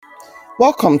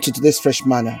Welcome to today's Fresh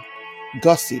Manna.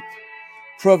 Gossip.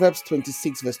 Proverbs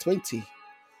 26, verse 20.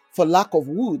 For lack of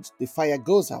wood, the fire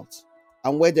goes out,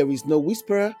 and where there is no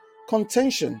whisperer,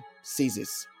 contention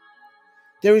ceases.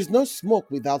 There is no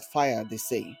smoke without fire, they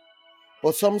say,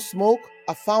 but some smoke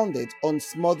are founded on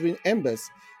smoldering embers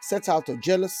set out of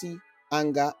jealousy,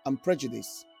 anger, and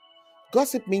prejudice.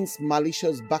 Gossip means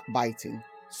malicious backbiting,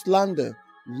 slander,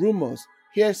 rumors,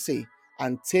 hearsay,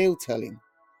 and tale telling.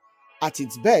 At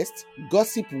its best,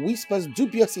 gossip whispers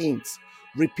dubious hints,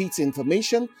 repeats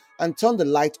information, and turns the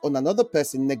light on another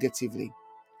person negatively.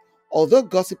 Although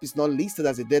gossip is not listed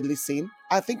as a deadly sin,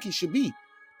 I think it should be,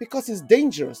 because it's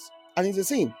dangerous and it's a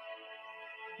sin.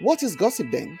 What is gossip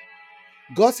then?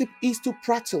 Gossip is to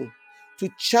prattle, to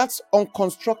chat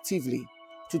unconstructively,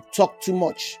 to talk too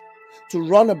much, to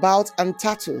run about and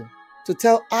tattle, to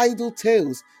tell idle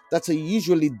tales that are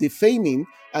usually defaming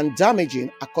and damaging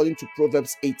according to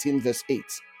Proverbs 18 verse 8.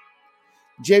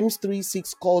 James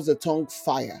 3:6 calls the tongue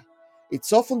fire.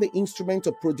 It's often the instrument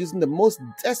of producing the most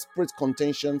desperate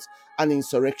contentions and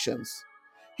insurrections.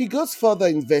 He goes further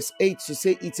in verse 8 to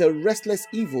say it's a restless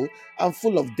evil and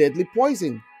full of deadly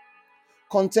poison.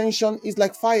 Contention is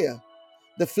like fire,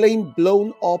 the flame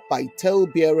blown up by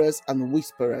talebearers and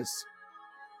whisperers.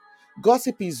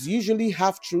 Gossip is usually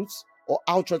half truths or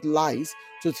outright lies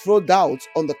to throw doubt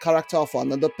on the character of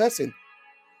another person.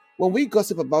 When we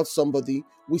gossip about somebody,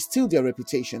 we steal their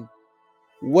reputation.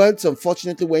 Words,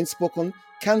 unfortunately, when spoken,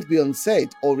 can't be unsaid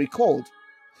or recalled.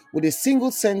 With a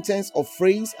single sentence or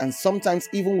phrase, and sometimes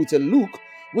even with a look,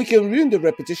 we can ruin the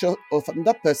reputation of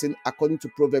another person according to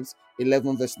Proverbs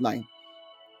 11 verse 9.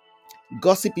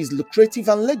 Gossip is lucrative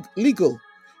and legal.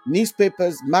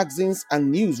 Newspapers, magazines,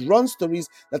 and news run stories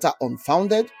that are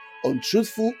unfounded,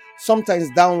 untruthful, sometimes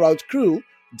downright cruel,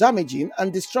 damaging,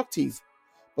 and destructive.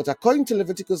 But according to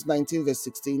Leviticus 19 verse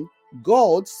 16,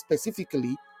 God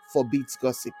specifically forbids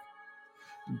gossip.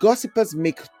 Gossipers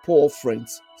make poor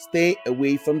friends. Stay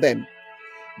away from them.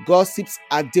 Gossips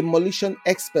are demolition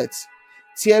experts,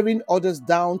 tearing others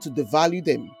down to devalue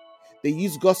them. They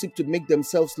use gossip to make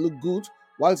themselves look good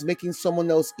whilst making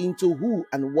someone else into who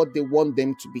and what they want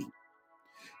them to be.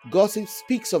 Gossip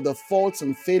speaks of the faults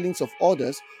and failings of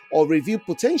others or reveal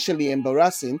potentially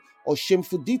embarrassing or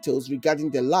shameful details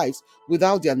regarding their lives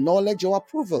without their knowledge or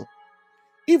approval.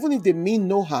 Even if they mean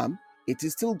no harm, it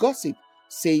is still gossip,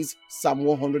 says Psalm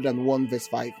 101 verse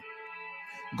 5.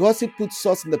 Gossip puts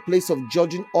us in the place of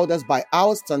judging others by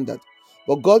our standard,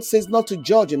 but God says not to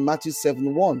judge in Matthew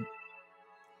 7:1.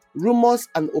 Rumors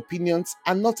and opinions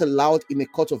are not allowed in a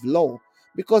court of law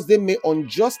because they may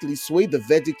unjustly sway the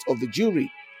verdict of the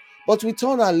jury. But we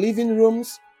turn our living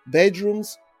rooms,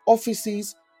 bedrooms,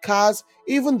 offices, cars,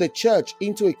 even the church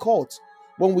into a court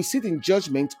when we sit in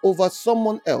judgment over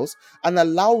someone else and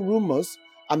allow rumors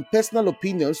and personal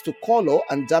opinions to color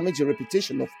and damage the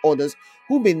reputation of others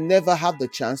who may never have the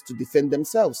chance to defend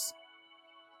themselves.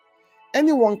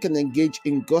 Anyone can engage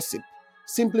in gossip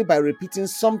simply by repeating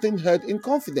something heard in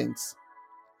confidence.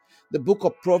 The book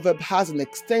of Proverbs has an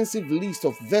extensive list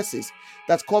of verses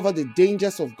that cover the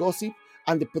dangers of gossip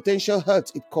and the potential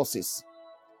hurt it causes.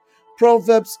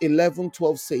 Proverbs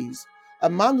 11:12 says, "A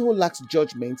man who lacks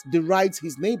judgment derides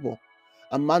his neighbor.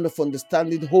 A man of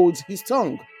understanding holds his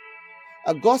tongue."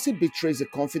 A gossip betrays a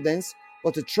confidence,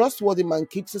 but a trustworthy man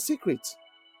keeps a secret.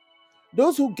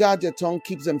 Those who guard their tongue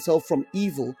keep themselves from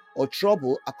evil or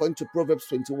trouble, according to Proverbs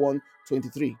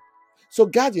 21:23. So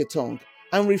guard your tongue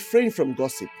and refrain from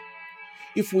gossip.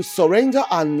 If we surrender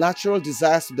our natural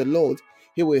desires to the Lord,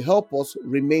 He will help us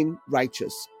remain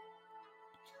righteous.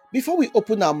 Before we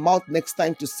open our mouth next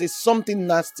time to say something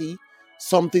nasty,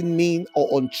 something mean,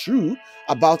 or untrue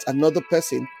about another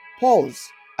person, pause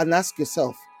and ask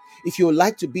yourself if you would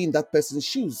like to be in that person's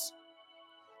shoes.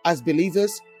 As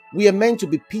believers, we are meant to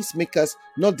be peacemakers,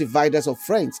 not dividers of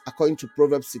friends, according to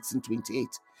Proverbs 16:28,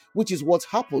 which is what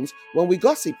happens when we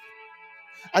gossip.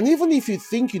 And even if you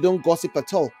think you don't gossip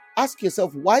at all, ask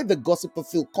yourself why the gossiper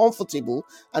feels comfortable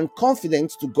and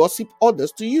confident to gossip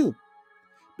others to you.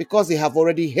 Because they have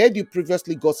already heard you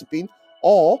previously gossiping,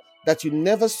 or that you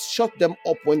never shut them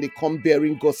up when they come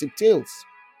bearing gossip tales.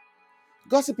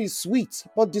 Gossip is sweet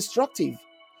but destructive.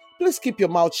 Please keep your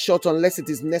mouth shut unless it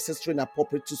is necessary and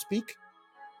appropriate to speak.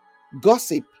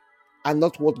 Gossip are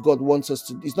not what God wants us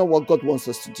to do. It's not what God wants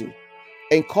us to do.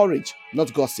 Encourage,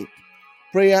 not gossip.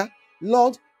 Prayer: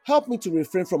 Lord, help me to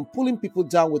refrain from pulling people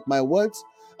down with my words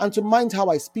and to mind how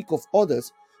I speak of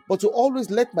others, but to always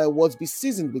let my words be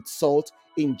seasoned with salt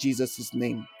in Jesus'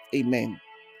 name. Amen.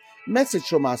 Message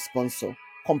from our sponsor,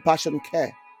 Compassion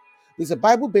Care. This is a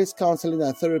Bible-based counseling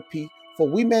and therapy for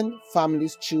women,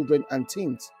 families, children, and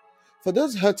teens. For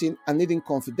those hurting and needing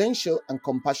confidential and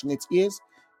compassionate ears,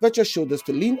 virtuous shoulders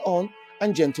to lean on,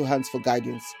 and gentle hands for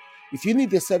guidance. If you need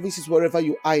their services wherever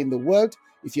you are in the world,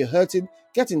 if you're hurting,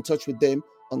 get in touch with them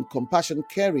on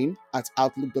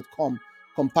compassioncaring@outlook.com,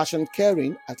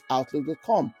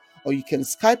 compassioncaring@outlook.com, or you can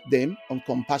Skype them on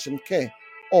Compassion Care,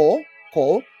 or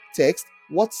call, text,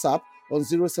 WhatsApp on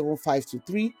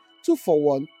 07523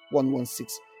 241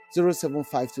 116,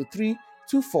 07523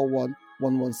 241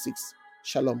 116.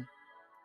 Shalom.